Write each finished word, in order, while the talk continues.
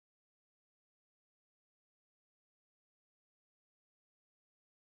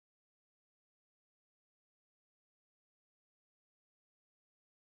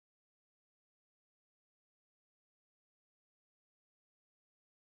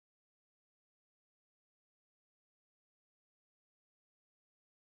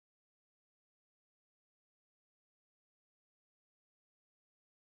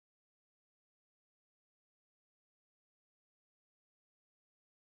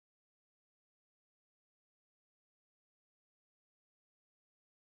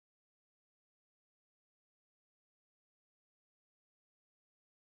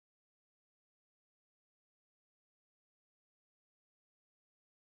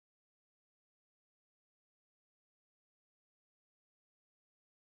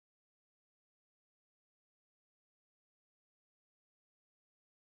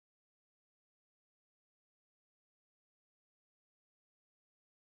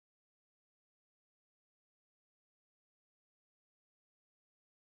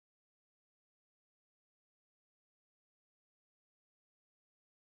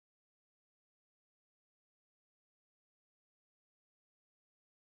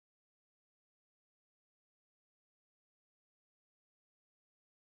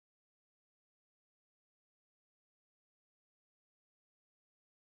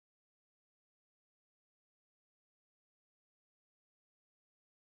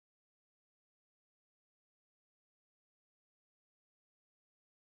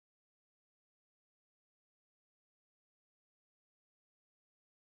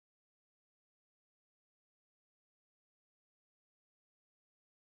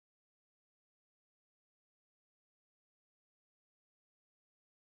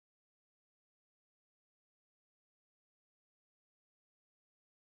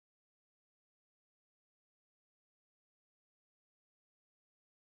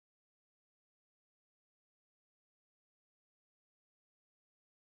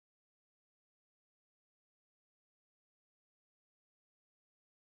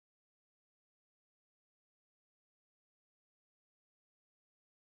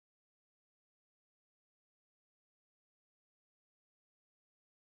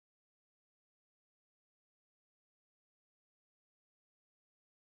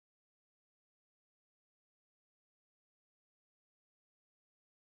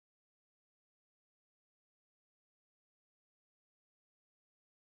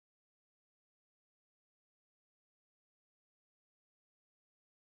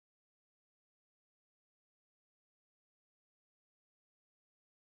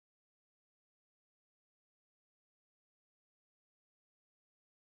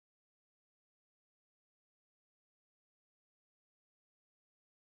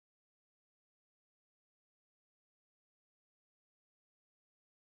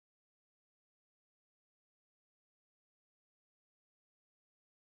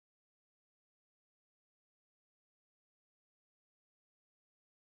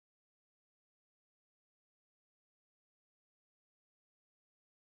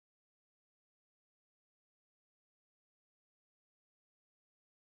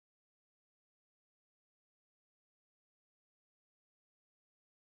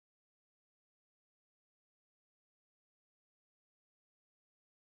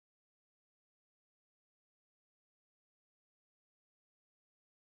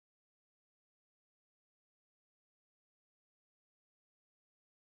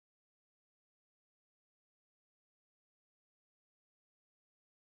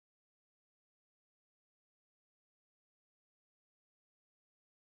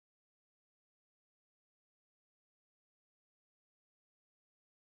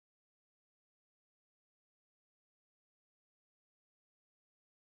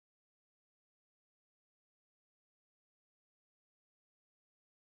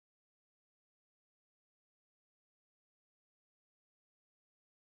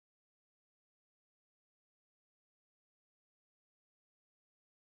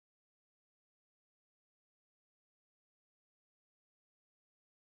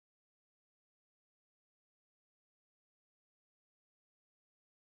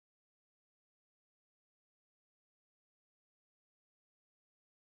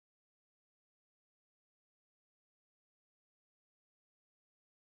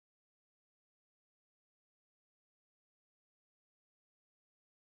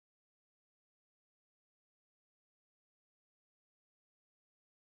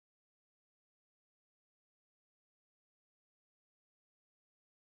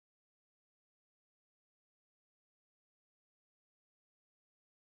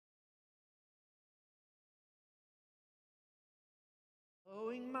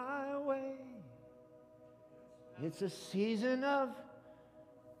Blowing my way. It's a season of...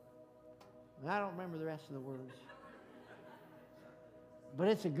 I don't remember the rest of the words. But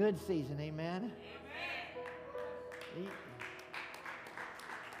it's a good season, amen?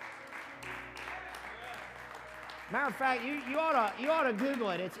 Matter of fact, you ought to Google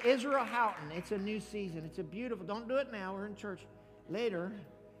it. It's Israel Houghton. It's a new season. It's a beautiful... Don't do it now. We're in church later.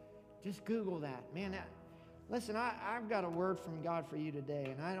 Just Google that. Man, listen, I've got a word from God for you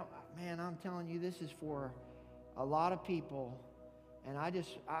today. And I'm telling you, this is for a lot of people. And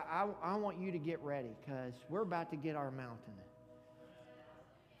I want you to get ready because we're about to get our mountain.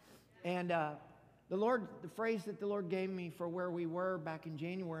 And the phrase that the Lord gave me for where we were back in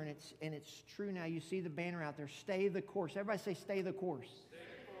January, and it's true now. You see the banner out there, stay the course. Everybody say, stay the course. Stay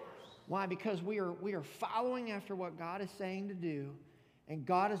the course. Why? Because we are following after what God is saying to do, and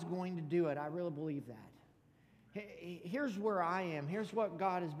God is going to do it. I really believe that. Here's where I am. Here's what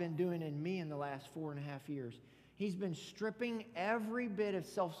God has been doing in me in the last 4.5 years. He's been stripping every bit of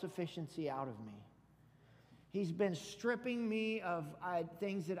self-sufficiency out of me. He's been stripping me of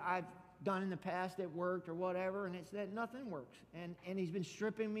things that I've done in the past that worked or whatever, and it's that nothing works. And He's been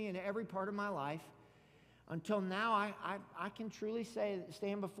stripping me in every part of my life until now I can truly say,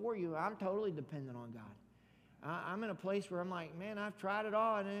 stand before you, I'm totally dependent on God. I'm in a place where I'm like, man, I've tried it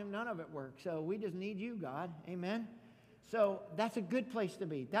all and none of it works. So we just need you, God. Amen? So that's a good place to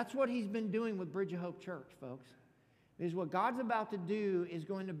be. That's what He's been doing with Bridge of Hope Church, folks. Is what God's about to do is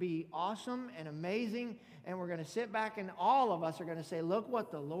going to be awesome and amazing. And we're going to sit back and all of us are going to say, look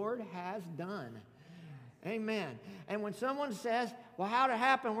what the Lord has done. Amen. And when someone says, well, how'd it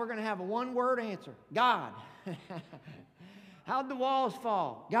happen? We're going to have a one-word answer. God. How'd the walls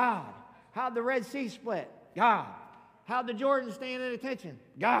fall? God. How'd the Red Sea split? God. How'd the Jordan stand at attention?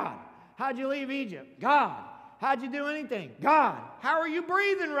 God. How'd you leave Egypt? God. How'd you do anything? God. How are you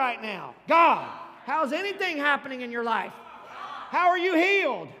breathing right now? God. How's anything happening in your life? How are you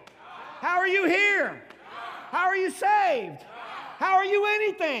healed? How are you here? How are you saved? How are you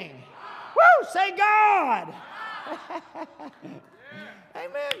anything? Woo! Say God.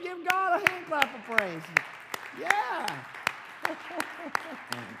 Amen. Give God a hand clap of praise. Yeah.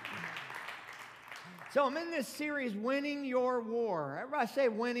 So I'm in this series, Winning Your War. Everybody say,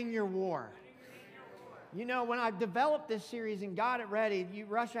 Winning Your War. You know, when I developed this series and got it ready,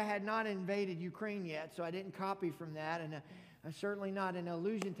 Russia had not invaded Ukraine yet, so I didn't copy from that, and certainly not an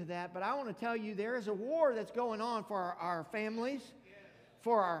allusion to that. But I want to tell you, there is a war that's going on for our families,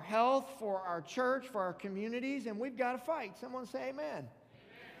 for our health, for our church, for our communities, and we've got to fight. Someone say amen. Amen.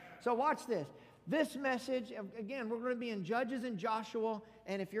 So watch this. This message, again, we're going to be in Judges and Joshua,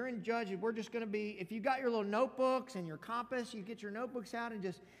 and if you're in Judges, we're just going to be, if you got your little notebooks and your compass, you get your notebooks out and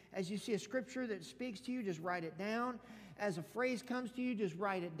just, as you see a scripture that speaks to you, just write it down. As a phrase comes to you, just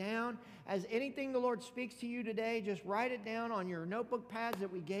write it down. As anything the Lord speaks to you today, just write it down on your notebook pads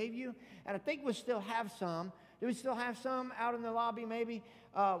that we gave you. And I think we still have some. Do we still have some out in the lobby maybe?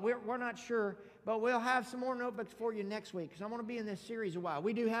 We're not sure, but we'll have some more notebooks for you next week because I'm going to be in this series a while.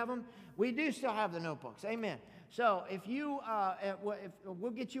 We do have them. We do still have the notebooks. Amen. So if you,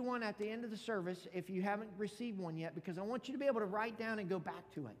 we'll get you one at the end of the service if you haven't received one yet, because I want you to be able to write down and go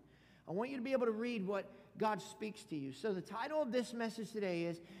back to it. I want you to be able to read what God speaks to you. So the title of this message today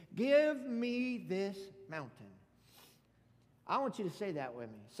is, Give Me This Mountain. I want you to say that with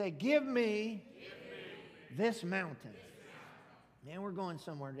me. Say, Give me this mountain. Man, we're going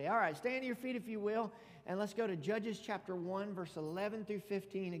somewhere today. All right, stand to your feet if you will, and let's go to Judges chapter 1, verse 11 through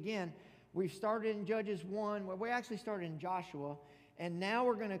 15. Again, we've started in Judges 1. Well, we actually started in Joshua, and now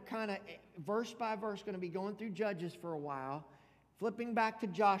we're going to kind of, verse by verse, going to be going through Judges for a while, flipping back to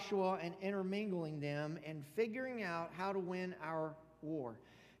Joshua and intermingling them and figuring out how to win our war.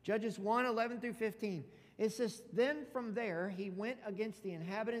 Judges 1, 11 through 15. It says, Then from there he went against the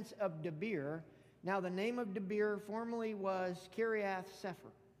inhabitants of Debir. Now the name of Debir formerly was Kiriath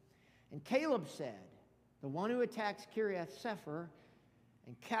Sepher. And Caleb said, the one who attacks Kiriath Sepher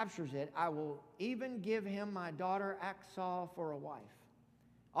and captures it, I will even give him my daughter Achsah for a wife.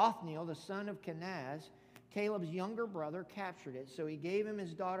 Othniel, the son of Kenaz, Caleb's younger brother, captured it, so he gave him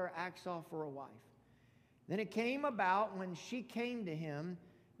his daughter Achsah for a wife. Then it came about when she came to him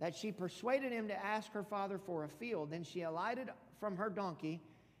that she persuaded him to ask her father for a field. Then she alighted from her donkey,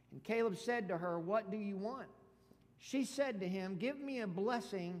 and Caleb said to her, What do you want? She said to him, Give me a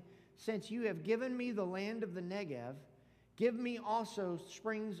blessing, since you have given me the land of the Negev. Give me also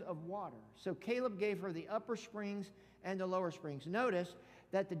springs of water. So Caleb gave her the upper springs and the lower springs. Notice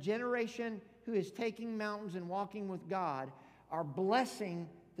that the generation who is taking mountains and walking with God are blessing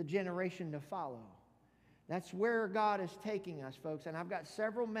the generation to follow. That's where God is taking us, folks. And I've got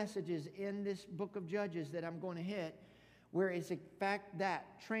several messages in this book of Judges that I'm going to hit where it's in fact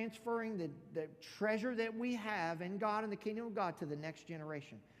that transferring the treasure that we have in God and the kingdom of God to the next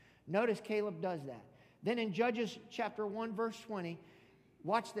generation. Notice Caleb does that. Then in Judges chapter 1, verse 20,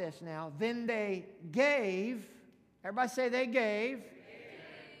 watch this now. Then they gave, everybody say they gave,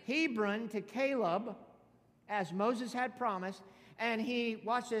 Hebron to Caleb as Moses had promised. And he,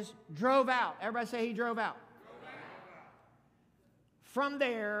 watch this, drove out. Everybody say he drove out. From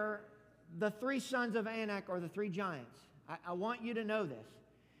there, the three sons of Anak, or the three giants. I want you to know this.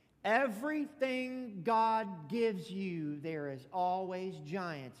 Everything God gives you, there is always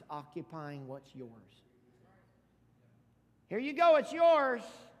giants occupying what's yours. Here you go, it's yours,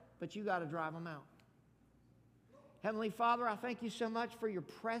 but you got to drive them out. Heavenly Father, I thank you so much for your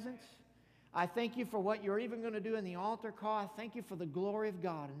presence. I thank you for what you're even going to do in the altar call. I thank you for the glory of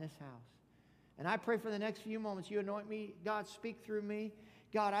God in this house. And I pray for the next few moments, you anoint me. God, speak through me.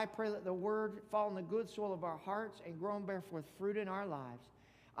 God, I pray that the word fall in the good soil of our hearts and grow and bear forth fruit in our lives.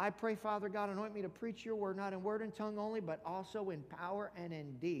 I pray, Father God, anoint me to preach your word, not in word and tongue only, but also in power and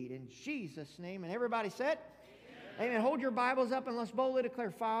in deed. In Jesus' name. And everybody said, Amen. Hold your Bibles up and let's boldly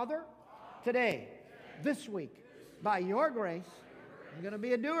declare, Father, today, this week, by your grace, I'm going to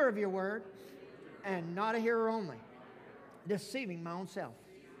be a doer of your word and not a hearer only, deceiving my own self.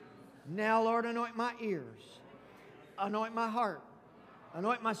 Now, Lord, anoint my ears, anoint my heart,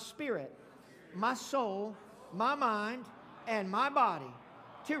 anoint my spirit, my soul, my mind, and my body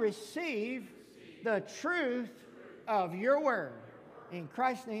to receive the truth of your word. In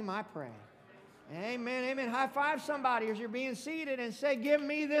Christ's name I pray. Amen, amen. High five somebody as you're being seated and say, give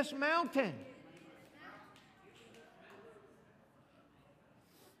me this mountain.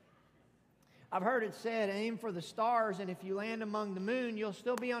 I've heard it said, aim for the stars, and if you land among the moon, you'll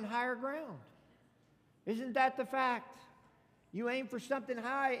still be on higher ground. Isn't that the fact? You aim for something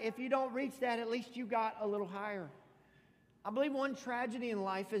high. If you don't reach that, at least you got a little higher. I believe one tragedy in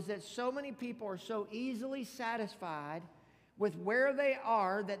life is that so many people are so easily satisfied with where they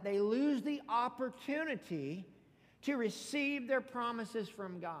are that they lose the opportunity to receive their promises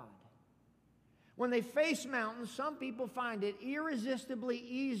from God. When they face mountains, some people find it irresistibly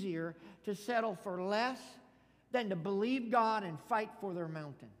easier to settle for less than to believe God and fight for their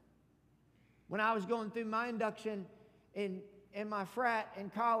mountain. When I was going through my induction in my frat in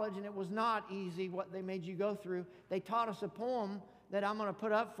college, and it was not easy what they made you go through, they taught us a poem that I'm going to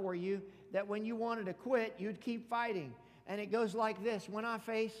put up for you, that when you wanted to quit, you'd keep fighting. And it goes like this: when I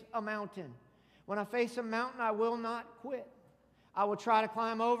face a mountain, I will not quit. I will try to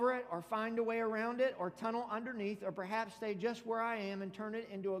climb over it or find a way around it or tunnel underneath or perhaps stay just where I am and turn it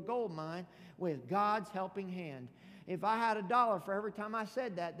into a gold mine with God's helping hand. If I had $1 for every time I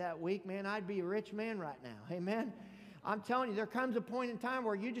said that week, man, I'd be a rich man right now. Amen? I'm telling you, there comes a point in time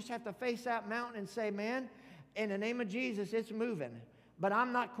where you just have to face that mountain and say, man, in the name of Jesus, it's moving, but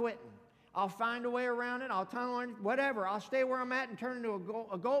I'm not quitting. I'll find a way around it. I'll tunnel in, whatever. I'll stay where I'm at and turn into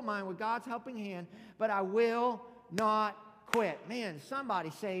a gold mine with God's helping hand, but I will not quit. Man, somebody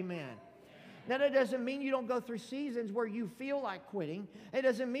say amen. Now, that doesn't mean you don't go through seasons where you feel like quitting. It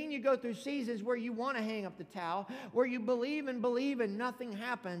doesn't mean you go through seasons where you want to hang up the towel, where you believe and nothing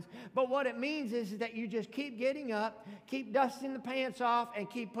happens. But what it means is that you just keep getting up, keep dusting the pants off, and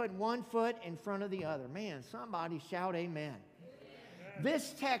keep putting one foot in front of the other. Man, somebody shout amen.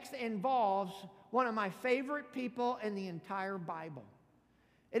 This text involves one of my favorite people in the entire Bible.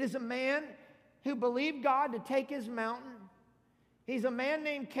 It is a man who believed God to take his mountain. He's a man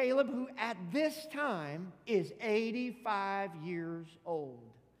named Caleb who at this time is 85 years old.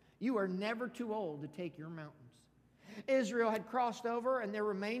 You are never too old to take your mountains. Israel had crossed over and there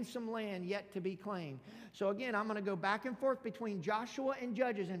remained some land yet to be claimed. So again, I'm going to go back and forth between Joshua and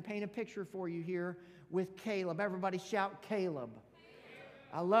Judges and paint a picture for you here with Caleb. Everybody shout Caleb.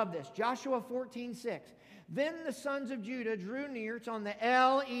 I love this. Joshua 14:6. Then the sons of Judah drew near. It's on the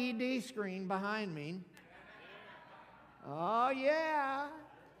LED screen behind me. Oh, yeah.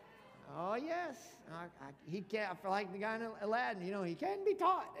 Oh, yes. He can't, like the guy in Aladdin, you know, he can be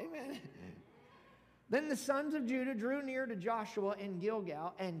taught. Amen. Then the sons of Judah drew near to Joshua in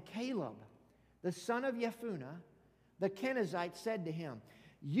Gilgal, and Caleb, the son of Jephunneh, the Kenizzite, said to him,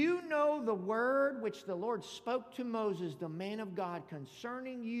 you know the word which the Lord spoke to Moses, the man of God,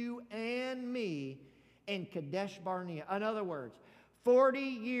 concerning you and me in Kadesh Barnea. In other words, 40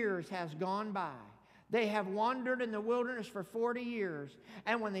 years has gone by. They have wandered in the wilderness for 40 years.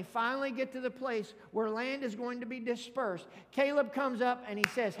 And when they finally get to the place where land is going to be dispersed, Caleb comes up and he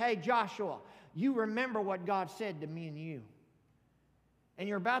says, hey, Joshua, you remember what God said to me and you. And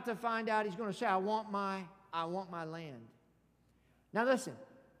you're about to find out he's going to say, I want my I want my land. Now listen,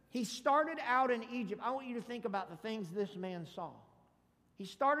 he started out in Egypt. I want you to think about the things this man saw. He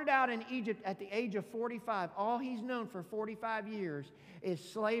started out in Egypt at the age of 45. All he's known for 45 years is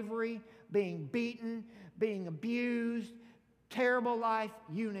slavery, being beaten, being abused, terrible life,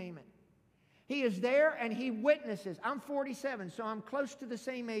 you name it. He is there and he witnesses. I'm 47, so I'm close to the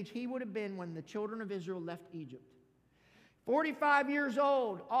same age he would have been when the children of Israel left Egypt. 45 years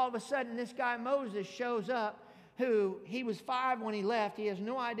old, all of a sudden this guy Moses shows up, who he was 5 when he left. He has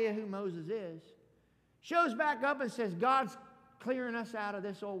no idea who Moses is. Shows back up and says, God's clearing us out of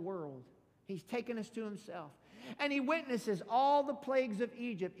this old world. He's taken us to himself. And he witnesses all the plagues of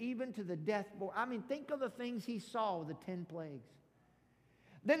Egypt, even to the death. I mean, think of the things he saw with the 10 plagues.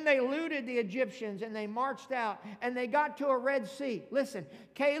 Then they looted the Egyptians and they marched out and they got to a Red Sea. Listen,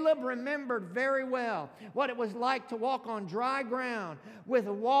 Caleb remembered very well what it was like to walk on dry ground with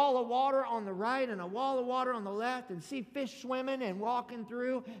a wall of water on the right and a wall of water on the left and see fish swimming and walking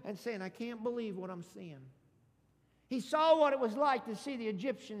through and saying, I can't believe what I'm seeing. He saw what it was like to see the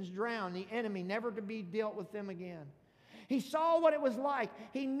Egyptians drown, the enemy, never to be dealt with them again. He saw what it was like.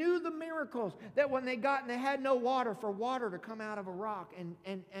 He knew the miracles that when they got and they had no water, for water to come out of a rock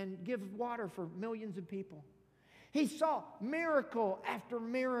and give water for millions of people. He saw miracle after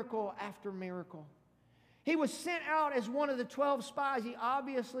miracle after miracle. He was sent out as one of the 12 spies. He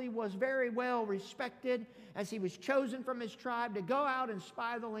obviously was very well respected as he was chosen from his tribe to go out and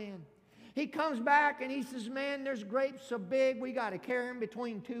spy the land. He comes back and he says, man, there's grapes so big we got to carry them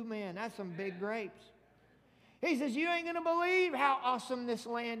between 2 men. That's some big grapes. He says, you ain't going to believe how awesome this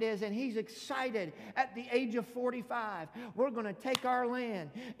land is. And he's excited at the age of 45. We're going to take our land.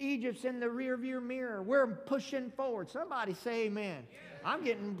 Egypt's in the rearview mirror. We're pushing forward. Somebody say amen. I'm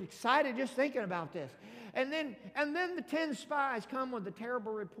getting excited just thinking about this. And then the 10 spies come with a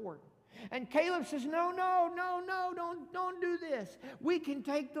terrible report. And Caleb says, no, don't do this. We can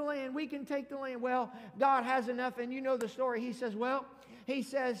take the land. We can take the land. Well, God has enough. And you know the story. He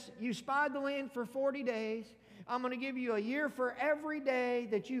says, you spied the land for 40 days. I'm going to give you a year for every day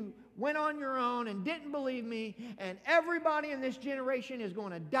that you went on your own and didn't believe me. And everybody in this generation is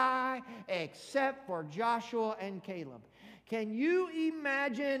going to die except for Joshua and Caleb. Can you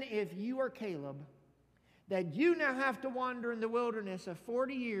imagine if you are Caleb, that you now have to wander in the wilderness of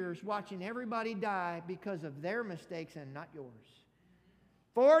 40 years watching everybody die because of their mistakes and not yours?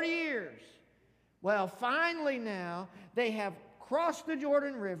 40 years. Well, finally now they have crossed the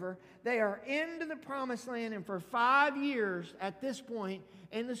Jordan River. They are into the promised land, and for 5 years at this point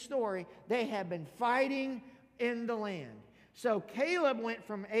in the story, they have been fighting in the land. So Caleb went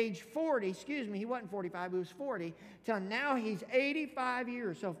from age 40, he wasn't 45, he was 40, till now he's 85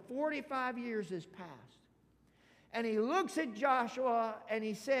 years. So 45 years has passed. And he looks at Joshua and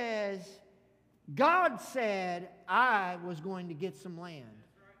he says, God said I was going to get some land.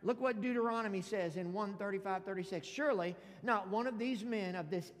 Look what Deuteronomy says in 1:35-36. Surely not one of these men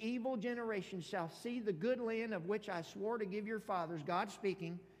of this evil generation shall see the good land of which I swore to give your fathers, God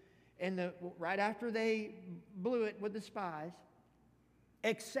speaking, right after they blew it with the spies,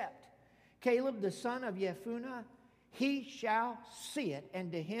 except Caleb the son of Jephunneh, he shall see it,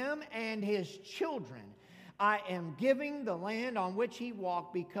 and to him and his children I am giving the land on which he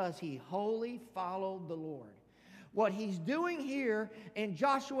walked, because he wholly followed the Lord. What he's doing here in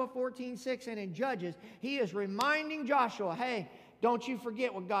Joshua 14:6 and in Judges, he is reminding Joshua, hey, don't you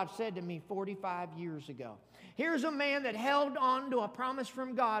forget what God said to me 45 years ago. Here's a man that held on to a promise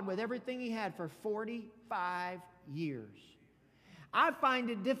from God with everything he had for 45 years. I find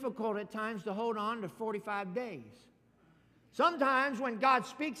it difficult at times to hold on to 45 days. Sometimes when God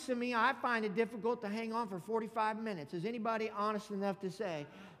speaks to me, I find it difficult to hang on for 45 minutes. Is anybody honest enough to say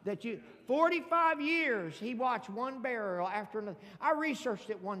that 45 years he watched one burial after another? I researched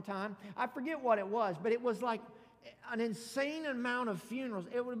it one time. I forget what it was, but it was like an insane amount of funerals.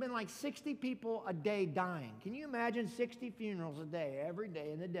 It would have been like 60 people a day dying. Can you imagine 60 funerals a day, every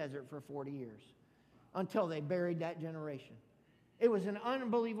day in the desert for 40 years until they buried that generation? It was an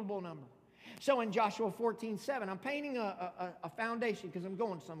unbelievable number. So in Joshua 14:7, I'm painting a foundation because I'm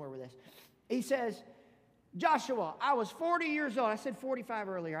going somewhere with this. He says, Joshua, I was 40 years old. I said 45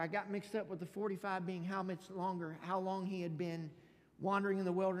 earlier. I got mixed up with the 45 being how long he had been wandering in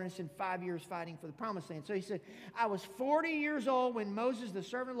the wilderness and 5 years fighting for the promised land. So he said, I was 40 years old when Moses, the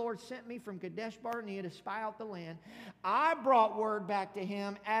servant of the Lord, sent me from Kadesh Barnea to spy out the land. I brought word back to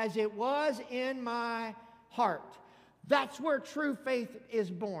him as it was in my heart. That's where true faith is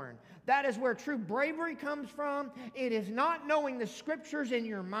born. That is where true bravery comes from. It is not knowing the scriptures in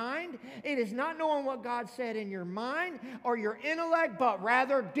your mind. It is not knowing what God said in your mind or your intellect, but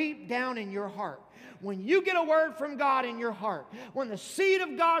rather deep down in your heart. When you get a word from God in your heart, when the seed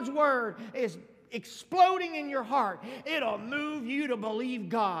of God's word is exploding in your heart, it'll move you to believe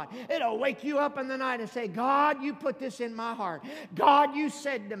God. It'll wake you up in the night and say, God, you put this in my heart. God, you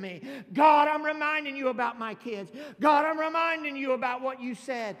said to me. God, I'm reminding you about my kids. God, I'm reminding you about what you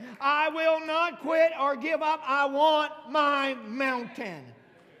said. I will not quit or give up. I want my mountain.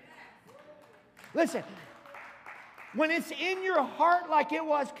 Listen, when it's in your heart like it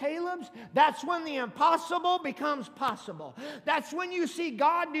was Caleb's, that's when the impossible becomes possible. That's when you see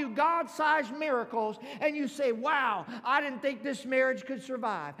God do God-sized miracles and you say, wow, I didn't think this marriage could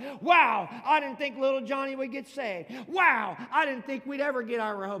survive. Wow, I didn't think little Johnny would get saved. Wow, I didn't think we'd ever get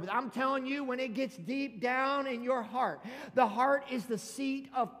our Rehoboth. I'm telling you, when it gets deep down in your heart, the heart is the seat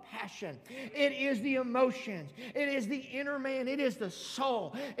of passion. It is the emotions. It is the inner man. It is the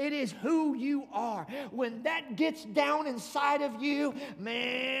soul. It is who you are. When that gets down inside of you,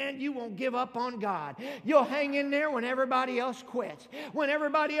 man, you won't give up on God. You'll hang in there when everybody else quits. When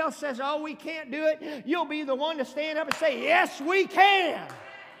everybody else says, oh, we can't do it, you'll be the one to stand up and say, yes, we can.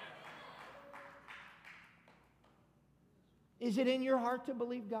 Is it in your heart to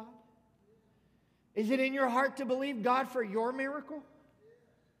believe God? Is it in your heart to believe God for your miracle?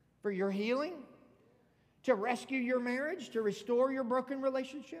 For your healing? To rescue your marriage? To restore your broken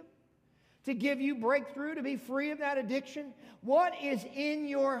relationship? To give you breakthrough, to be free of that addiction? What is in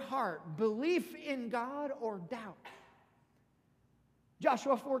your heart? Belief in God or doubt?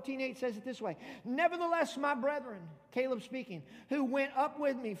 Joshua 14:8 says it this way. Nevertheless, my brethren, Caleb speaking, who went up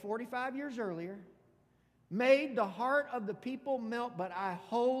with me 45 years earlier, made the heart of the people melt, but I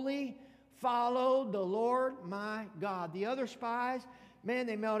wholly followed the Lord my God. The other spies, man,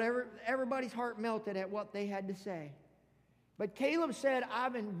 they melted. Everybody's heart melted at what they had to say. But Caleb said,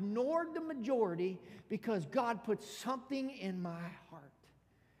 I've ignored the majority because God put something in my heart.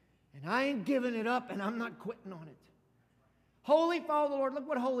 And I ain't giving it up and I'm not quitting on it. Wholly follow the Lord. Look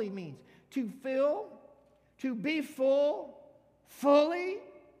what holy means. To fill, to be full, fully,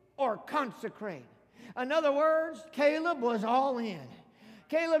 or consecrate. In other words, Caleb was all in.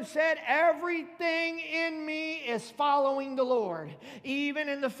 Caleb said, everything in me is following the Lord. Even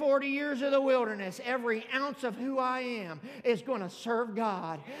in the 40 years of the wilderness, every ounce of who I am is going to serve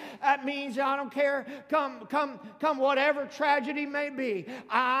God. That means I don't care, come whatever tragedy may be,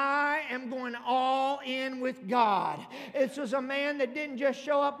 I am going all in with God. This was a man that didn't just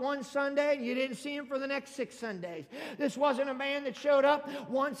show up one Sunday and you didn't see him for the next 6 Sundays. This wasn't a man that showed up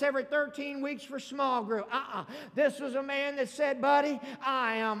once every 13 weeks for small group. This was a man that said, buddy, I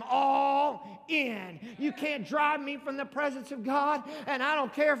am all in. You can't drive me from the presence of God, and I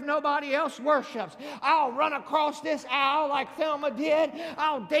don't care if nobody else worships. I'll run across this aisle like Thelma did.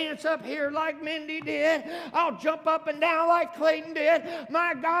 I'll dance up here like Mindy did. I'll jump up and down like Clayton did.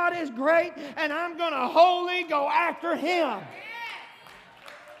 My God is great, and I'm going to wholly go after Him.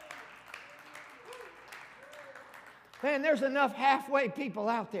 Man, there's enough halfway people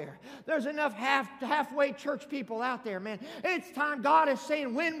out there. There's enough halfway church people out there, man. It's time. God is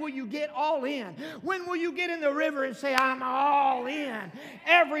saying, when will you get all in? When will you get in the river and say, I'm all in?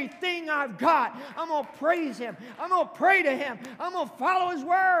 Everything I've got, I'm going to praise Him. I'm going to pray to Him. I'm going to follow His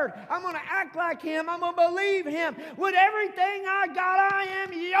word. I'm going to act like Him. I'm going to believe Him. With everything I got, I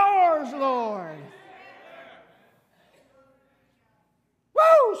am yours, Lord.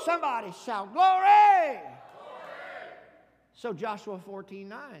 Woo! Somebody shout, glory! So Joshua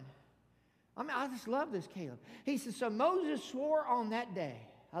 14:9. I just love this, Caleb. He says, so Moses swore on that day,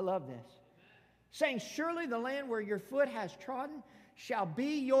 I love this, saying, surely the land where your foot has trodden shall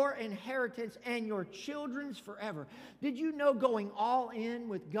be your inheritance and your children's forever. Did you know going all in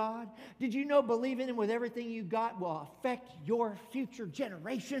with God? Did you know believing Him with everything you got will affect your future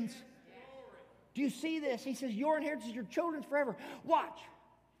generations? Do you see this? He says, your inheritance is your children's forever. Watch.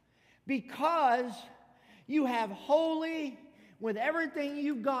 Because you have wholly, with everything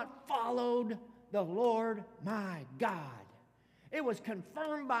you've got, followed the Lord my God. It was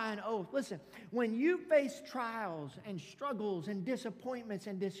confirmed by an oath. Listen, when you face trials and struggles and disappointments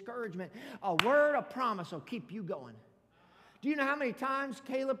and discouragement, a word of promise will keep you going. Do you know how many times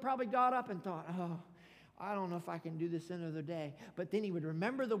Caleb probably got up and thought, oh, I don't know if I can do this another day. But then he would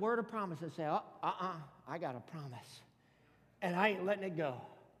remember the word of promise and say, I got a promise. And I ain't letting it go.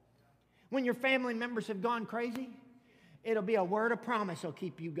 When your family members have gone crazy, it'll be a word of promise that'll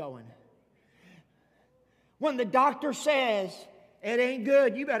keep you going. When the doctor says It ain't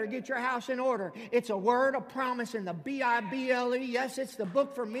good. You better get your house in order. It's a word of promise in the Bible. Yes, it's the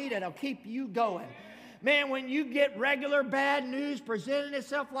book for me that'll keep you going. Man, when you get regular bad news presenting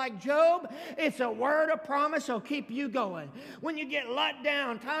itself like Job, it's a word of promise that'll keep you going. When you get let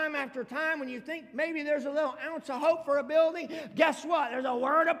down time after time, when you think maybe there's a little ounce of hope for a building, guess what? There's a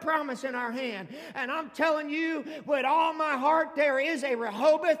word of promise in our hand. And I'm telling you with all my heart, there is a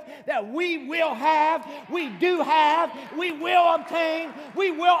Rehoboth that we will have, we do have, we will obtain, we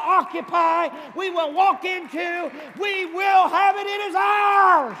will occupy, we will walk into, we will have it. It is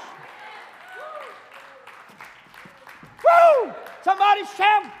ours. Woo! Somebody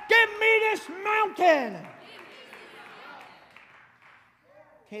shout, give me this mountain.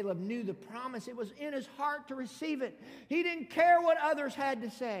 Caleb knew the promise. It was in his heart to receive it. He didn't care what others had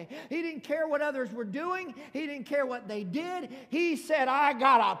to say. He didn't care what others were doing. He didn't care what they did. He said, I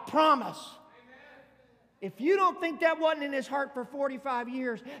got a promise. If you don't think that wasn't in his heart for 45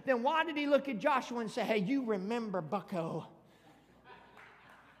 years, then why did he look at Joshua and say, hey, you remember Bucko?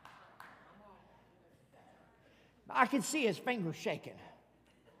 I could see his fingers shaking.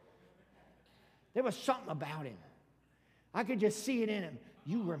 There was something about him. I could just see it in him.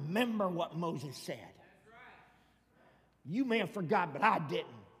 You remember what Moses said. You may have forgot, but I didn't.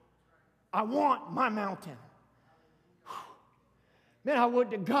 I want my mountain. Man, I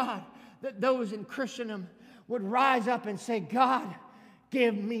would to God that those in Christendom would rise up and say, God,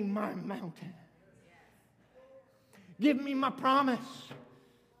 give me my mountain. Give me my promise.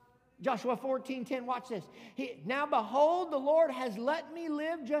 Joshua 14:10, watch this. Now behold, the Lord has let me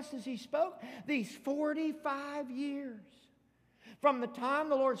live just as he spoke these 45 years. From the time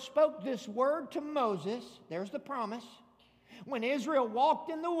the Lord spoke this word to Moses, there's the promise, when Israel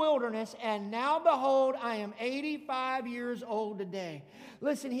walked in the wilderness, and now behold, I am 85 years old today.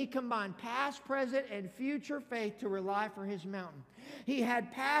 Listen, he combined past, present, and future faith to rely for his mountain. He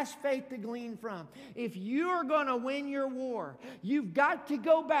had past faith to glean from. If you are going to win your war, you've got to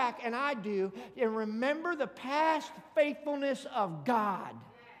go back, and I do, and remember the past faithfulness of God.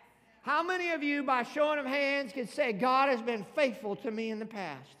 How many of you, by showing of hands, can say, God has been faithful to me in the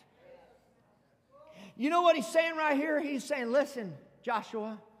past? You know what he's saying right here? He's saying, listen,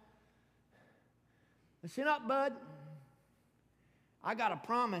 Joshua, listen up, bud. I got a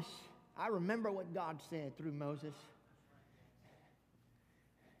promise. I remember what God said through Moses.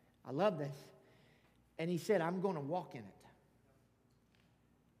 I love this. And he said, I'm going to walk in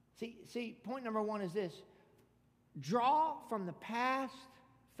it. See, point number one is this. Draw from the past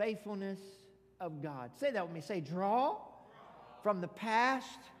faithfulness of God. Say that with me. Say, draw from the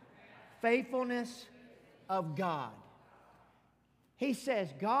past faithfulness of God. He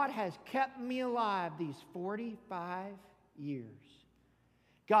says, God has kept me alive these 45 years.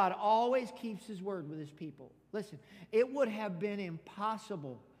 God always keeps his word with his people. Listen, it would have been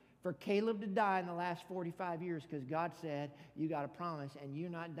impossible for Caleb to die in the last 45 years because God said, you got a promise and you're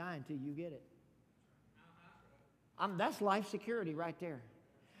not dying till you get it. That's life security right there.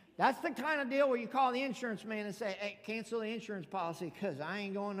 That's the kind of deal where you call the insurance man and say, hey, cancel the insurance policy because I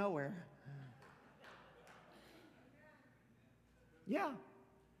ain't going nowhere. Yeah.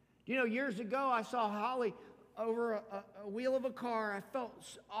 You know, years ago I saw Holly over a wheel of a car. I felt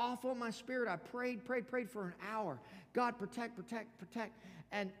awful in my spirit. I prayed for an hour. God, protect.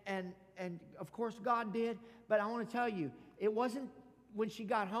 And of course God did. But I want to tell you, it wasn't when she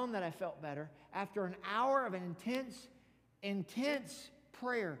got home that I felt better. After an hour of an intense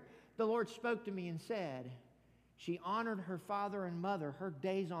prayer, the Lord spoke to me and said, she honored her father and mother. Her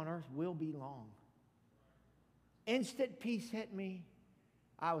days on earth will be long. Instant peace hit me.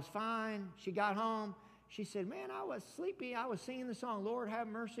 I was fine. She got home. She said, man, I was sleepy. I was singing the song, Lord, have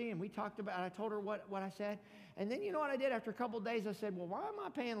mercy. And we talked about it. I told her what I said. And then you know what I did? After a couple of days, I said, well, why am I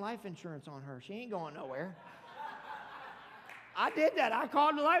paying life insurance on her? She ain't going nowhere. I did that. I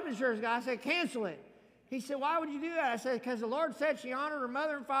called the life insurance guy. I said, cancel it. He said, why would you do that? I said, because the Lord said she honored her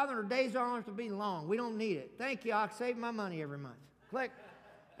mother and father and her days on earth to be long. We don't need it. Thank you. I'll save my money every month. Click.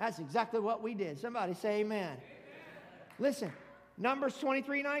 That's exactly what we did. Somebody say amen. Amen. Listen, Numbers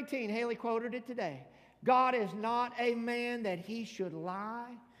 23:19. Haley quoted it today. God is not a man that he should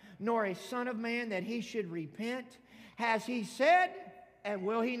lie, nor a son of man that he should repent. Has he said, and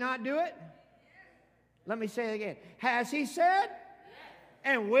will he not do it? Let me say it again. Has he said,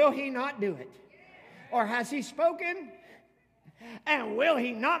 and will he not do it? Or has he spoken, and will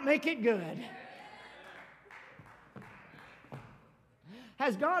he not make it good?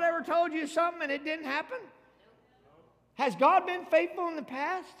 Has God ever told you something and it didn't happen? Has God been faithful in the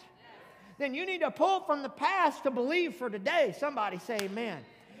past? Then you need to pull from the past to believe for today. Somebody say amen.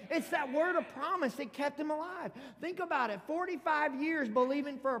 It's that word of promise that kept him alive. Think about it. 45 years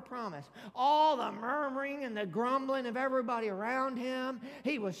believing for a promise. All the murmuring and the grumbling of everybody around him,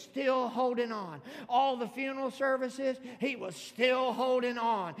 he was still holding on. All the funeral services, he was still holding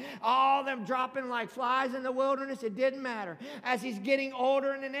on. All them dropping like flies in the wilderness, it didn't matter. As he's getting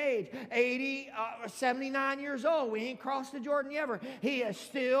older in age, 80, 79 years old, we ain't crossed the Jordan yet. He is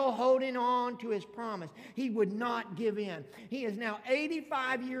still holding on to his promise. He would not give in. He is now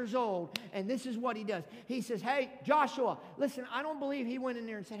 85 years old, and this is what he does. He says, hey, Joshua, listen, I don't believe he went in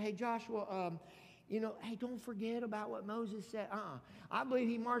there and said, hey, Joshua, hey, don't forget about what Moses said. I believe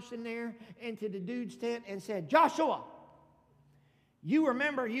he marched in there into the dude's tent and said, Joshua, you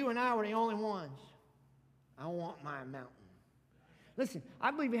remember you and I were the only ones. I want my mountain. Listen,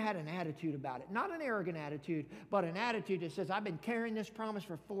 I believe he had an attitude about it. Not an arrogant attitude, but an attitude that says, I've been carrying this promise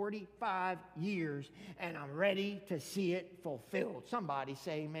for 45 years, and I'm ready to see it fulfilled. Somebody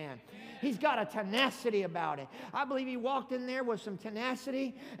say amen. He's got a tenacity about it. I believe he walked in there with some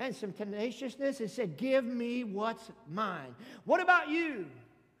tenacity and some tenaciousness and said, give me what's mine. What about you?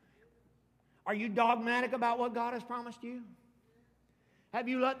 Are you dogmatic about what God has promised you? Have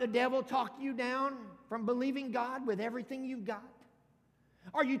you let the devil talk you down from believing God with everything you've got?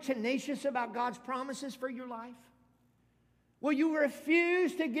 Are you tenacious about God's promises for your life? Will you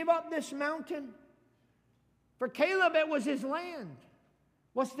refuse to give up this mountain? For Caleb, it was his land.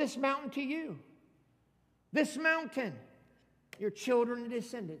 What's this mountain to you? This mountain, your children and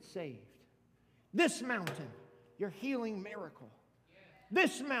descendants saved. This mountain, your healing miracle.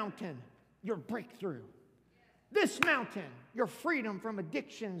 This mountain, your breakthrough. This mountain, your freedom from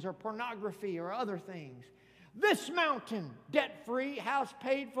addictions or pornography or other things. This mountain, debt-free, house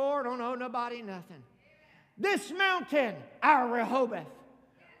paid for, don't owe nobody nothing. This mountain, our Rehoboth.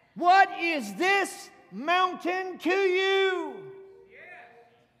 What is this mountain to you?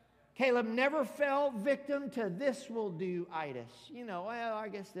 Caleb never fell victim to this will do-itis. Well, I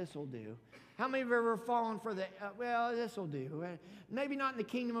guess this will do. How many have ever fallen for the, this will do? Maybe not in the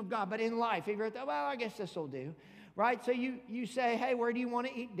kingdom of God, but in life. Have you ever thought, I guess this will do? Right? So you say, hey, where do you want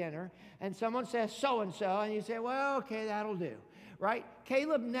to eat dinner? And someone says so-and-so, and you say, well, okay, that'll do. Right?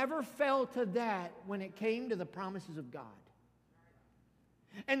 Caleb never fell to that when it came to the promises of God.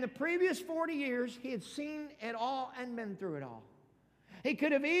 In the previous 40 years, he had seen it all and been through it all. He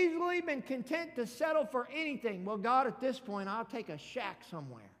could have easily been content to settle for anything. Well, God, at this point, I'll take a shack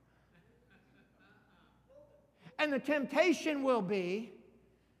somewhere. And the temptation will be,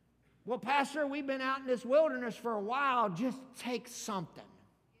 well, Pastor, we've been out in this wilderness for a while. Just take something.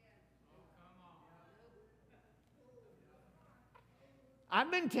 I've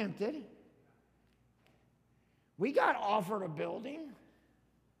been tempted. We got offered a building.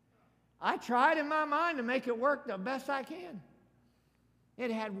 I tried in my mind to make it work the best I can. It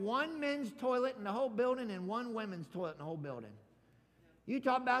had one men's toilet in the whole building and one women's toilet in the whole building. You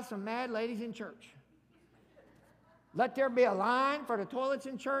talk about some mad ladies in church. Let there be a line for the toilets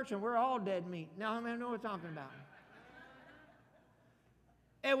in church and we're all dead meat. Now, I know what I'm talking about.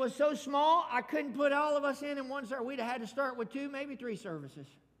 It was so small, I couldn't put all of us in one service. We'd have had to start with 2, maybe 3 services.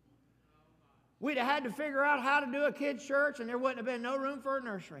 We'd have had to figure out how to do a kid's church, and there wouldn't have been no room for a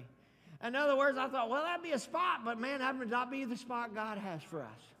nursery. In other words, I thought, well, that'd be a spot, but man, that would not be the spot God has for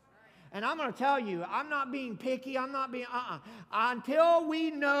us. And I'm going to tell you, I'm not being picky. I'm not being, Until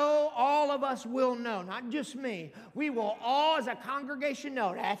we know, all of us will know, not just me. We will all, as a congregation,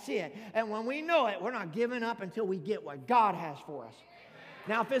 know that's it. And when we know it, we're not giving up until we get what God has for us.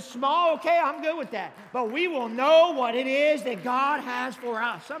 Now, if it's small, okay, I'm good with that. But we will know what it is that God has for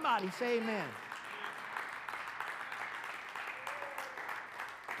us. Somebody say amen.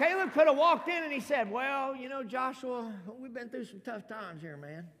 Caleb could have walked in and he said, well, Joshua, we've been through some tough times here,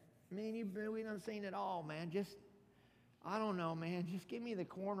 man. We done seen it all, man. I don't know, man. Just give me the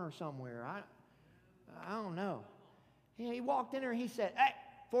corner somewhere. I don't know. He walked in there and he said, hey,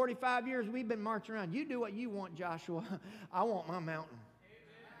 45 years we've been marching around. You do what you want, Joshua. I want my mountain.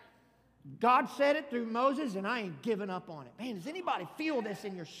 God said it through Moses, and I ain't giving up on it. Man, does anybody feel this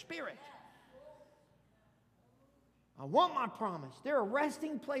in your spirit? I want my promise. There are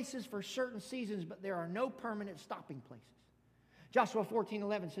resting places for certain seasons, but there are no permanent stopping places. Joshua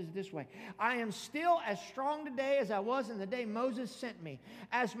 14:11 says it this way, I am still as strong today as I was in the day Moses sent me.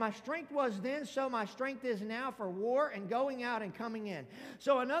 As my strength was then, so my strength is now for war and going out and coming in.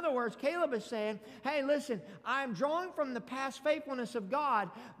 So in other words, Caleb is saying, hey, listen, I'm drawing from the past faithfulness of God,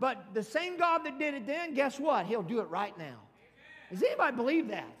 but the same God that did it then, guess what? He'll do it right now. Does anybody believe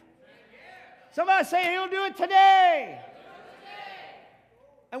that? Somebody say he'll do it today.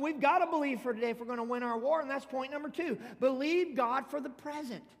 And we've got to believe for today if we're going to win our war, and that's point number 2. Believe God for the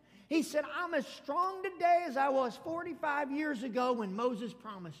present. He said, I'm as strong today as I was 45 years ago when Moses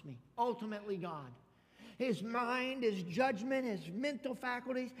promised me. Ultimately, God. His mind, his judgment, his mental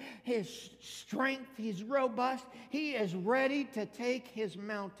faculties, his strength, he's robust. He is ready to take his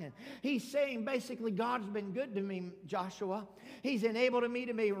mountain. He's saying basically, God's been good to me, Joshua. He's enabled me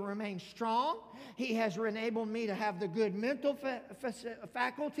to remain strong. He has enabled me to have the good mental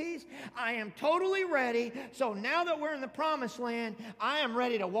faculties. I am totally ready. So now that we're in the promised land, I am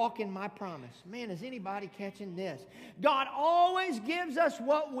ready to walk in my promise. Man, is anybody catching this? God always gives us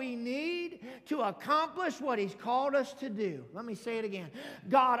what we need to accomplish what he's called us to do. Let me say it again.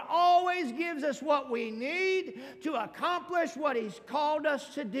 God always gives us what we need to accomplish what he's called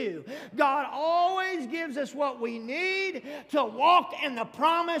us to do. God always gives us what we need to walk in the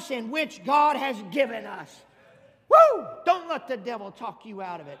promise in which God has given us. Woo! Don't let the devil talk you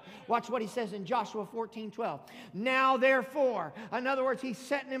out of it. Watch what he says in Joshua 14:12. Now therefore, in other words, he's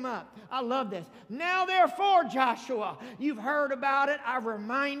setting him up. I love this. Now therefore, Joshua, you've heard about it. I've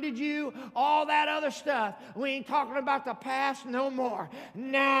reminded you. All that other stuff. We ain't talking about the past no more.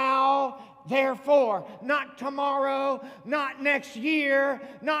 Now therefore, not tomorrow, not next year,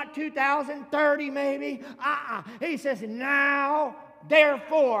 not 2030 maybe. He says, now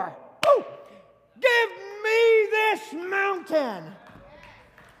therefore, woo, give me this mountain.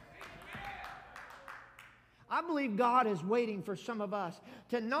 I believe God is waiting for some of us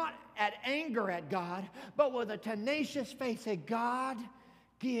to not at anger at God, but with a tenacious faith say, God,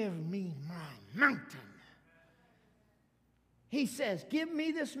 give me my mountain. He says, give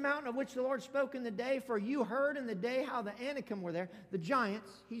me this mountain of which the Lord spoke in the day, for you heard in the day how the Anakim were there, the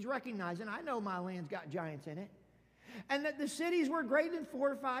giants. He's recognizing, I know my land's got giants in it. And that the cities were great and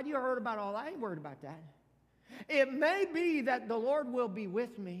fortified. You heard about all that. I ain't worried about that. It may be that the Lord will be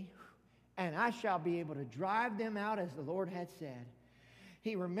with me, and I shall be able to drive them out as the Lord had said.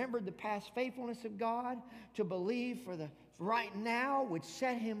 He remembered the past faithfulness of God to believe for the right now would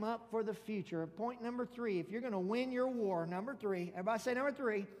set him up for the future. Point number 3, if you're going to win your war, number 3, everybody say number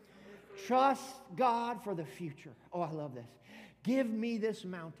 3, trust God for the future. Oh, I love this. Give me this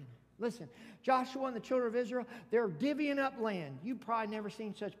mountain. Listen, Joshua and the children of Israel, they're divvying up land. You've probably never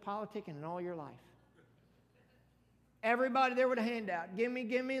seen such politicking in all your life. Everybody there with a handout. Give me,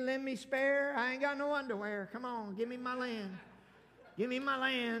 lend me, spare. I ain't got no underwear. Come on, give me my land. Give me my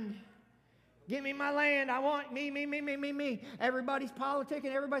land. Give me my land. I want me. Everybody's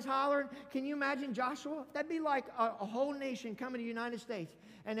politicking. Everybody's hollering. Can you imagine Joshua? That'd be like a whole nation coming to the United States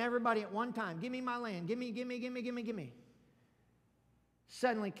and everybody at one time. Give me my land. Give me.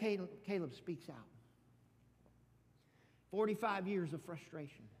 Suddenly Caleb speaks out. 45 years of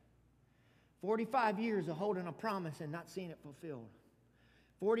frustration. 45 years of holding a promise and not seeing it fulfilled.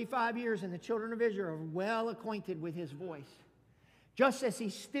 45 years and the children of Israel are well acquainted with his voice. Just as he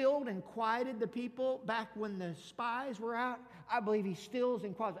stilled and quieted the people back when the spies were out, I believe he stills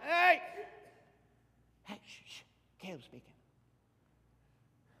and quiets. Hey, shh, Caleb's speaking.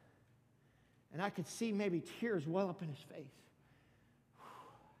 And I could see maybe tears well up in his face.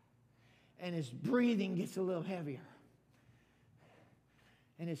 And his breathing gets a little heavier.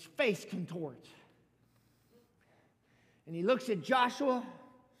 And his face contorts. And he looks at Joshua.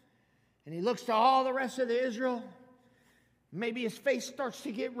 And he looks to all the rest of the Israel. Maybe his face starts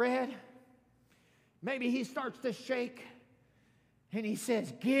to get red. Maybe he starts to shake. And he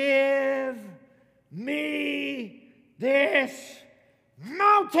says, give me this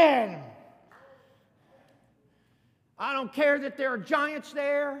mountain. I don't care that there are giants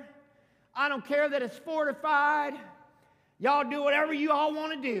there. I don't care that it's fortified. Y'all do whatever you all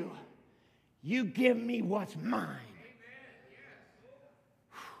want to do. You give me what's mine.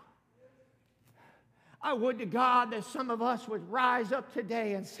 I would to God that some of us would rise up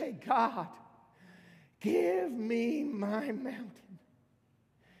today and say, God, give me my mountain.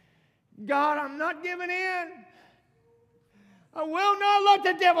 God, I'm not giving in. I will not let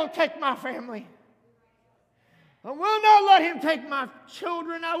the devil take my family. I will not let him take my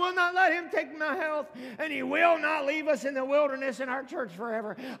children. I will not let him take my health. And he will not leave us in the wilderness in our church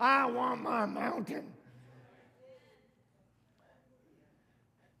forever. I want my mountain.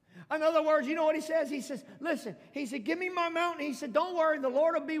 In other words, you know what he says? He says, listen, he said, give me my mountain. He said, don't worry, the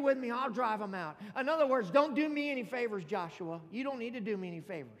Lord will be with me. I'll drive them out. In other words, don't do me any favors, Joshua. You don't need to do me any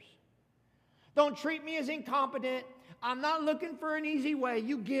favors. Don't treat me as incompetent. I'm not looking for an easy way.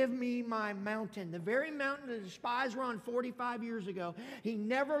 You give me my mountain. The very mountain that the spies were on 45 years ago. He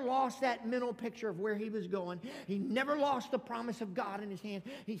never lost that mental picture of where he was going. He never lost the promise of God in his hand.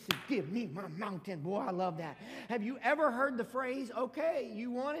 He said, give me my mountain. Boy, I love that. Have you ever heard the phrase, okay,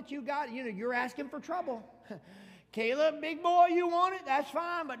 you want it, you got it. You know, you're asking for trouble. Caleb, big boy, you want it? That's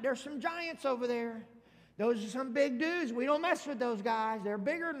fine, but there's some giants over there. Those are some big dudes. We don't mess with those guys. They're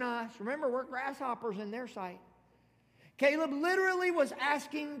bigger than us. Remember, we're grasshoppers in their sight. Caleb literally was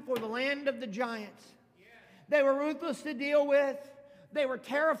asking for the land of the giants. They were ruthless to deal with. They were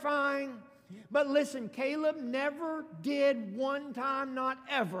terrifying. But listen, Caleb never did one time, not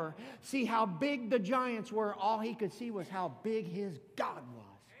ever, see how big the giants were. All he could see was how big his God was.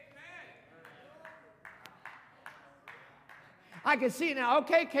 I can see now,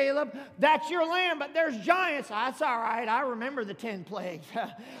 okay, Caleb, that's your land, but there's giants. That's all right. I remember the 10 plagues.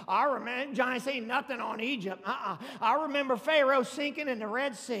 I remember giants ain't nothing on Egypt. I remember Pharaoh sinking in the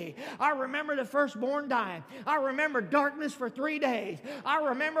Red Sea. I remember the firstborn dying. I remember darkness for 3 days. I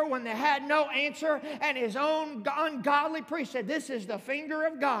remember when they had no answer and his own ungodly priest said, this is the finger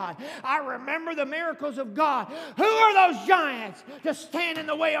of God. I remember the miracles of God. Who are those giants to stand in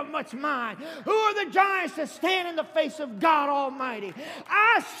the way of much mind? Who are the giants to stand in the face of God Almighty?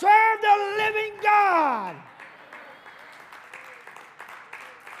 I serve the living God.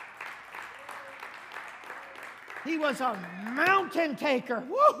 He was a mountain taker.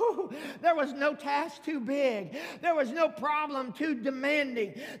 Woo! There was no task too big. There was no problem too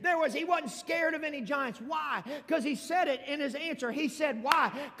demanding. He wasn't scared of any giants. Why? Because he said it in his answer. He said,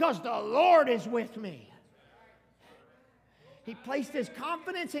 why? Because the Lord is with me. He placed his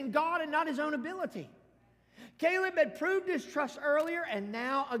confidence in God and not his own ability. Caleb had proved his trust earlier, and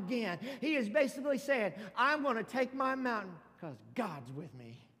now again. He is basically saying, I'm going to take my mountain because God's with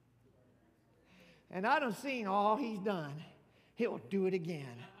me. And I done seen all he's done. He'll do it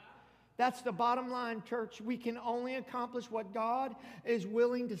again. That's the bottom line, church. We can only accomplish what God is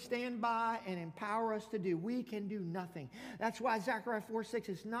willing to stand by and empower us to do. We can do nothing. That's why Zechariah 4:6,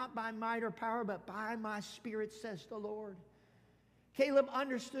 it's not by might or power, but by my Spirit, says the Lord. Caleb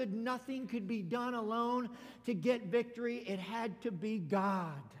understood nothing could be done alone to get victory. It had to be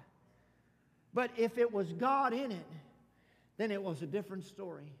God. But if it was God in it, then it was a different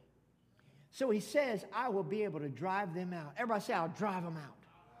story. So he says, I will be able to drive them out. Everybody say, I'll drive them out.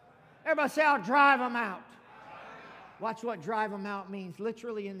 Everybody say, I'll drive them out. Watch what drive them out means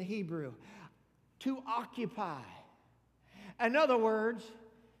literally in the Hebrew. To occupy. In other words,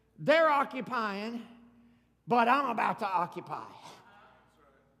 they're occupying, but I'm about to occupy.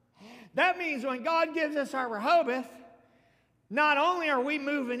 That means when God gives us our Rehoboth, not only are we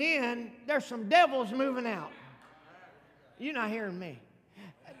moving in, there's some devils moving out. You're not hearing me.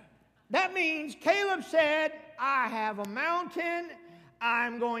 That means Caleb said, I have a mountain,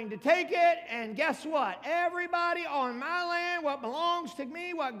 I'm going to take it, and guess what? Everybody on my land, what belongs to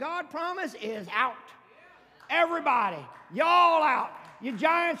me, what God promised, is out. Everybody, y'all out. Your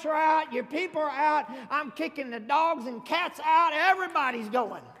giants are out, your people are out, I'm kicking the dogs and cats out, everybody's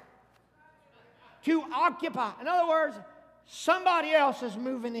going. To occupy. In other words, somebody else is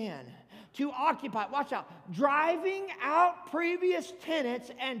moving in. To occupy. Watch out. Driving out previous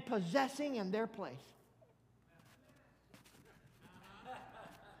tenants and possessing in their place.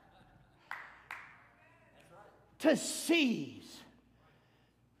 To seize.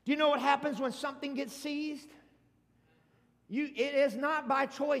 Do you know what happens when something gets seized? It is not by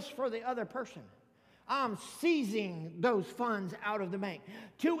choice for the other person. I'm seizing those funds out of the bank.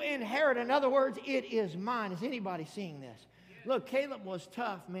 To inherit, in other words, it is mine. Is anybody seeing this? Look, Caleb was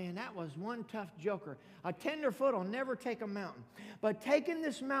tough, man. That was one tough joker. A tenderfoot will never take a mountain. But taking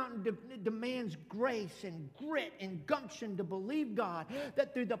this mountain demands grace and grit and gumption to believe God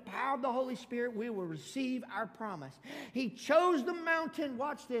that through the power of the Holy Spirit we will receive our promise. He chose the mountain,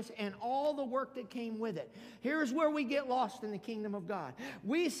 watch this, and all the work that came with it. Here's where we get lost in the kingdom of God.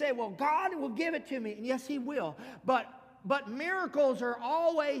 We say, well, God will give it to me. And yes, He will. But miracles are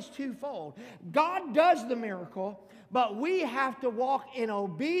always twofold. God does the miracle, but we have to walk in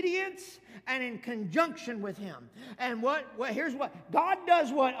obedience and in conjunction with Him. And here's what. God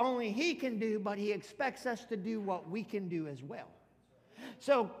does what only He can do, but He expects us to do what we can do as well.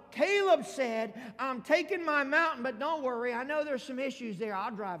 So Caleb said, I'm taking my mountain, but don't worry. I know there's some issues there.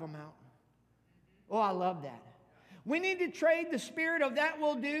 I'll drive them out. Oh, I love that. We need to trade the spirit of that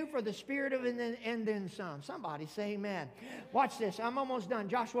will do for the spirit of and then some. Somebody say amen. Watch this. I'm almost done.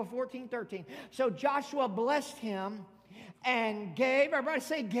 Joshua 14:13. So Joshua blessed him and gave, everybody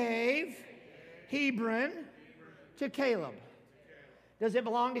say gave, Hebron to Caleb. Does it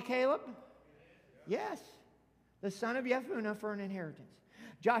belong to Caleb? Yes. The son of Jephunneh for an inheritance.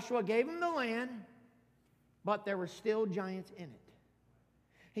 Joshua gave him the land, but there were still giants in it.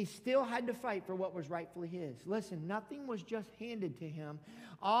 He still had to fight for what was rightfully his. Listen, nothing was just handed to him.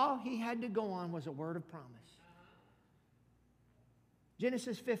 All he had to go on was a word of promise.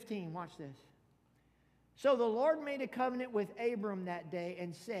 Genesis 15, watch this. So the Lord made a covenant with Abram that day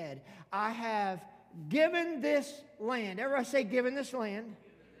and said, I have given this land. Everybody say, given this land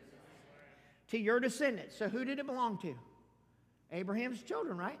to your descendants. So who did it belong to? Abraham's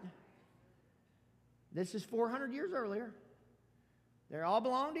children, right? This is 400 years earlier. They all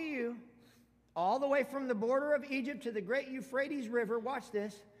belong to you. All the way from the border of Egypt to the great Euphrates River. Watch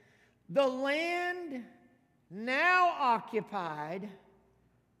this. The land now occupied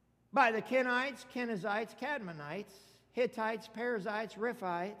by the Kenites, Kenizzites, Cadmonites, Hittites, Perizzites,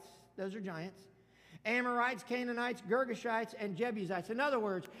 Rephaites, those are giants, Amorites, Canaanites, Girgashites, and Jebusites. In other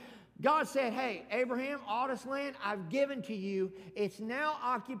words, God said, hey, Abraham, all this land I've given to you, it's now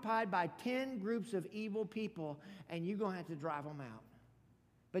occupied by 10 groups of evil people, and you're going to have to drive them out.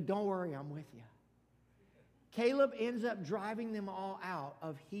 But don't worry, I'm with you. Caleb ends up driving them all out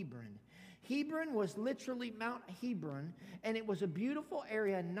of Hebron. Hebron was literally Mount Hebron, and it was a beautiful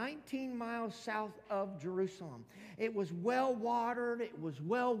area 19 miles south of Jerusalem. It was well watered, it was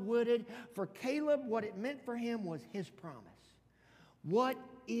well wooded. For Caleb, what it meant for him was his promise. What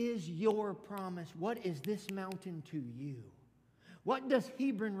is your promise? What is this mountain to you? What does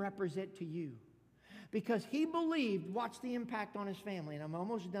Hebron represent to you? Because he believed, watch the impact on his family, and I'm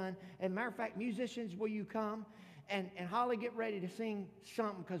almost done. As a matter of fact, musicians, will you come? And Holly, get ready to sing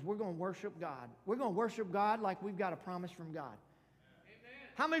something because we're going to worship God. We're going to worship God like we've got a promise from God. Amen.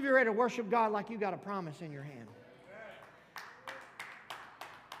 How many of you are ready to worship God like you've got a promise in your hand?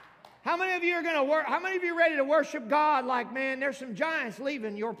 How many of you are going to work? How many of you are ready to worship God like, man, there's some giants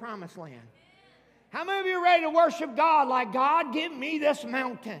leaving your promised land? How many of you are ready to worship God like, God, give me this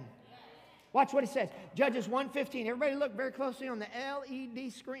mountain? Watch what it says. Judges 1:15. Everybody look very closely on the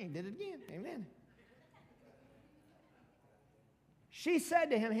LED screen. Did it again. Amen. She said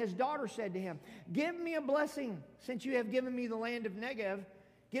to him, his daughter said to him, give me a blessing since you have given me the land of Negev.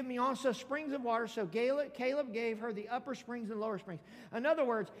 Give me also springs of water. So Caleb gave her the upper springs and lower springs. In other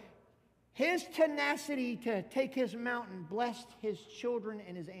words, his tenacity to take his mountain blessed his children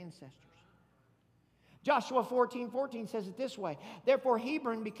and his ancestors. Joshua 14:14 says it this way. Therefore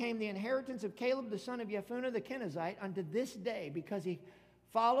Hebron became the inheritance of Caleb the son of Jephunneh the Kenizzite unto this day, because he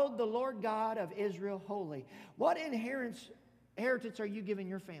followed the Lord God of Israel wholly. What inheritance are you giving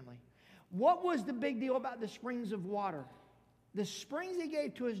your family? What was the big deal about the springs of water? The springs he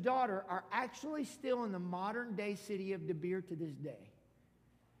gave to his daughter are actually still in the modern day city of Debir to this day.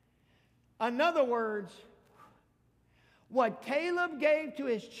 In other words, what Caleb gave to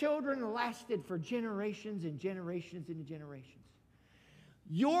his children lasted for generations and generations and generations.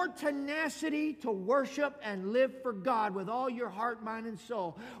 Your tenacity to worship and live for God with all your heart, mind, and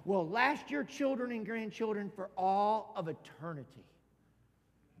soul will last your children and grandchildren for all of eternity.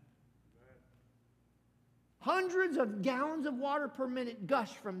 Hundreds of gallons of water per minute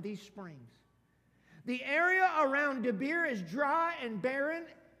gush from these springs. The area around Debir is dry and barren.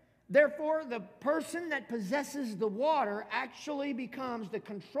 Therefore, the person that possesses the water actually becomes the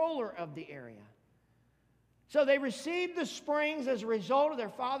controller of the area. So they received the springs as a result of their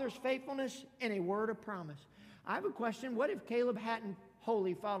father's faithfulness and a word of promise. I have a question. What if Caleb hadn't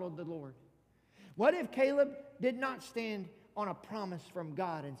wholly followed the Lord? What if Caleb did not stand on a promise from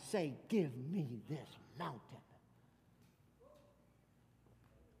God and say, give me this mountain?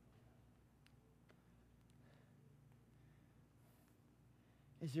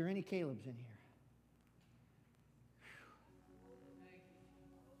 Is there any Calebs in here?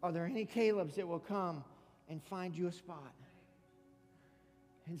 Are there any Calebs that will come and find you a spot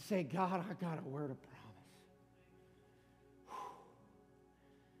and say, God, I got a word of promise.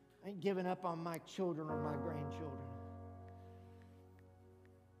 I ain't giving up on my children or my grandchildren.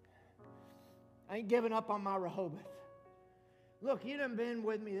 I ain't giving up on my Rehoboth. Look, you done been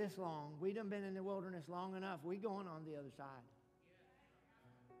with me this long. We done been in the wilderness long enough. We going on the other side.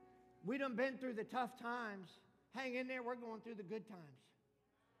 We done been through the tough times. Hang in there. We're going through the good times.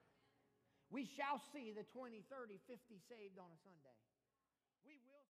 We shall see the 20, 30, 50 saved on a Sunday.